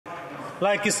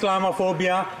like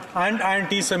Islamophobia and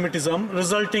anti-Semitism,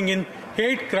 resulting in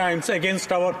hate crimes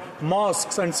against our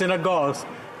mosques and synagogues,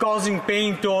 causing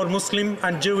pain to our Muslim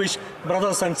and Jewish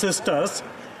brothers and sisters.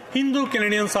 Hindu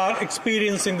Canadians are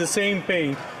experiencing the same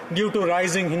pain due to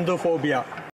rising Hinduphobia.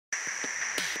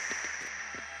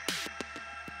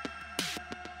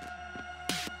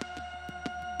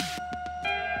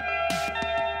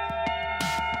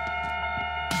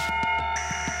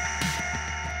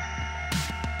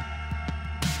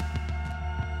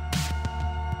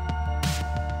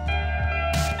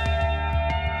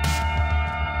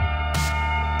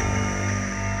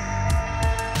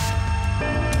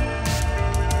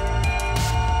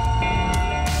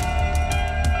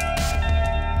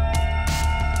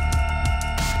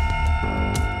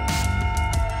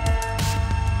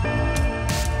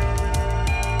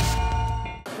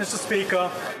 Mr.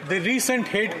 Speaker, the recent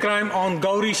hate crime on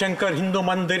Gauri Shankar Hindu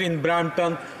Mandir in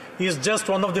Brampton is just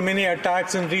one of the many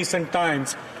attacks in recent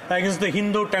times against the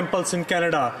Hindu temples in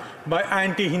Canada by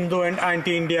anti-Hindu and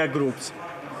anti-India groups,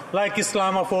 like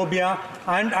Islamophobia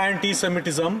and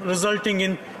anti-Semitism, resulting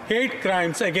in hate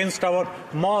crimes against our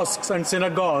mosques and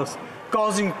synagogues,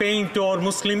 causing pain to our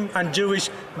Muslim and Jewish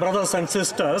brothers and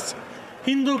sisters.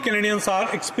 Hindu Canadians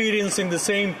are experiencing the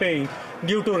same pain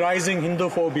due to rising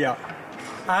Hinduphobia.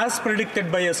 As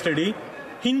predicted by a study,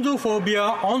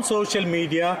 Hinduphobia on social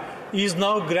media is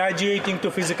now graduating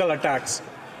to physical attacks.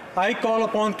 I call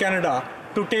upon Canada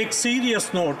to take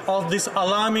serious note of this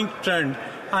alarming trend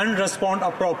and respond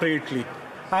appropriately.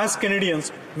 As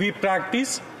Canadians, we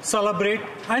practice, celebrate,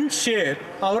 and share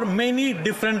our many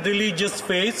different religious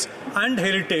faiths and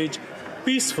heritage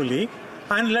peacefully,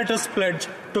 and let us pledge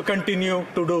to continue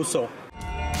to do so.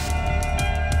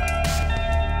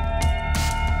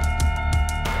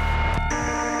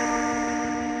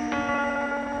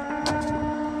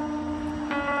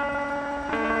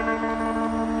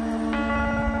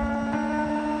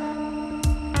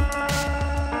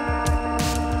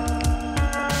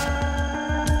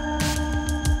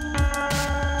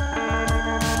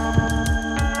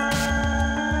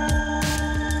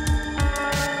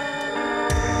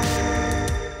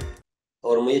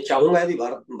 और मैं ये चाहूंगा यदि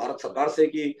भारत सरकार से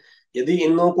कि यदि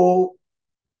इन लोगों को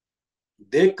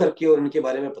देख करके और इनके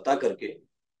बारे में पता करके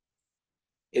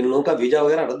इन लोगों का वीजा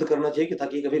वगैरह रद्द करना चाहिए कि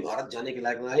ताकि कभी भारत जाने के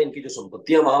लायक ना है। इनकी जो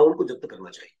संपत्तियां वहां उनको जब्त करना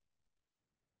चाहिए,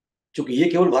 क्योंकि ये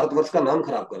केवल भारतवर्ष का नाम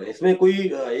खराब कर रहे हैं। इसमें कोई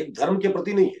एक धर्म के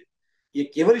प्रति नहीं है, ये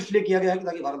केवल इसलिए किया गया है कि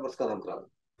ताकि भारतवर्ष का नाम खराब हो।